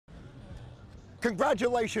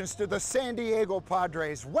Congratulations to the San Diego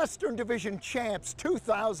Padres, Western Division champs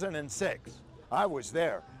 2006. I was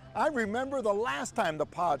there. I remember the last time the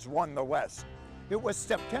Pods won the West. It was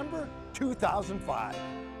September 2005.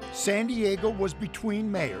 San Diego was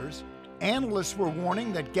between mayors. Analysts were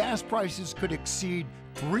warning that gas prices could exceed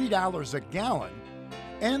 $3 a gallon,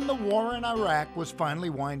 and the war in Iraq was finally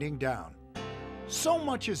winding down. So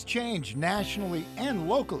much has changed nationally and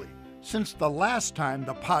locally since the last time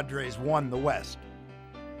the Padres won the West.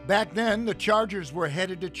 Back then, the Chargers were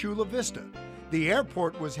headed to Chula Vista, the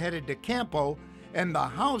airport was headed to Campo, and the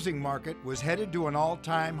housing market was headed to an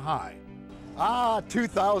all-time high.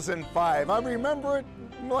 2005. I remember it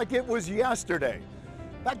like it was yesterday.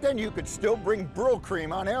 Back then, you could still bring Brill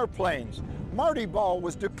cream on airplanes. Marty Ball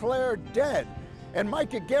was declared dead, and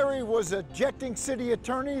Mike Aguirre was ejecting city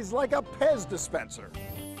attorneys like a Pez dispenser.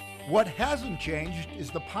 What hasn't changed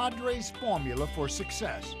is the Padres' formula for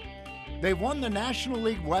success. They've won the National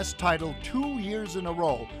League West title 2 years in a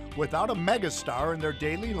row without a megastar in their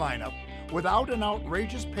daily lineup, without an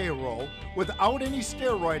outrageous payroll, without any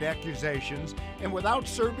steroid accusations, and without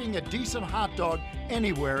serving a decent hot dog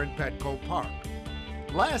anywhere in Petco Park.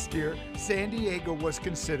 Last year, San Diego was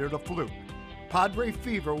considered a fluke. Padre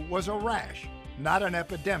fever was a rash, not an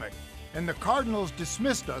epidemic, and the Cardinals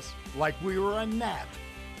dismissed us like we were a gnat.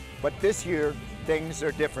 But this year, things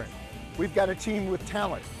are different. We've got a team with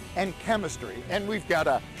talent and chemistry, and we've got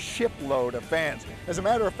a shipload of fans. As a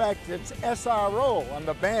matter of fact, it's SRO on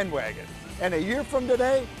the bandwagon. And a year from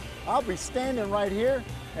today, I'll be standing right here,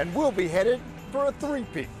 and we'll be headed for a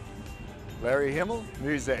three-peat. Larry Himmel,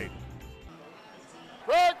 News 8.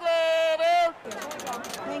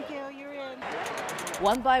 Thank you, you're in.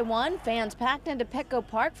 One by one, fans packed into Petco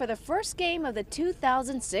Park for the first game of the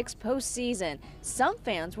 2006 postseason. Some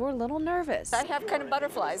fans were a little nervous. I have kind of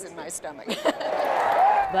butterflies in my stomach.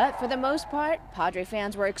 But for the most part, Padre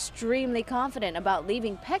fans were extremely confident about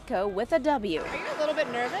leaving Petco with a W. Are you a little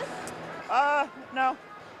bit nervous? No,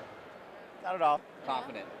 not at all.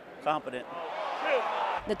 Confident. Confident.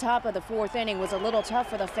 The top of the fourth inning was a little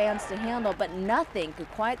tough for the fans to handle, but nothing could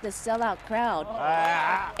quiet the sellout crowd.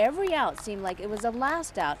 Every out seemed like it was the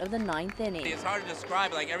last out of the ninth inning. It's hard to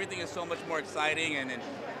describe, like everything is so much more exciting and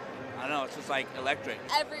I don't know, it's just like electric.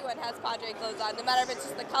 Everyone has Padre clothes on, no matter if it's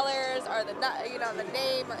just the colors or the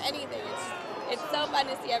name or anything. It's so fun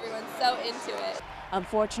to see everyone so into it.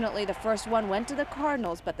 Unfortunately, the first one went to the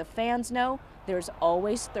Cardinals, but the fans know there's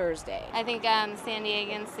always Thursday. I think San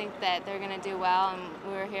Diegans think that they're going to do well, and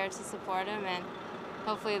we're here to support them, and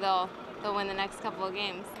hopefully they'll win the next couple of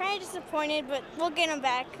games. Kind of disappointed, but we'll get them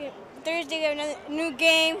back. Thursday we have another new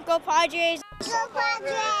game. Go Padres! Go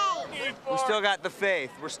Padres! We still got the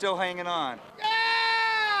faith. We're still hanging on.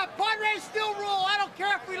 Yeah! Padres still rule. I don't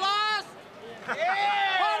care if we lost. Yeah!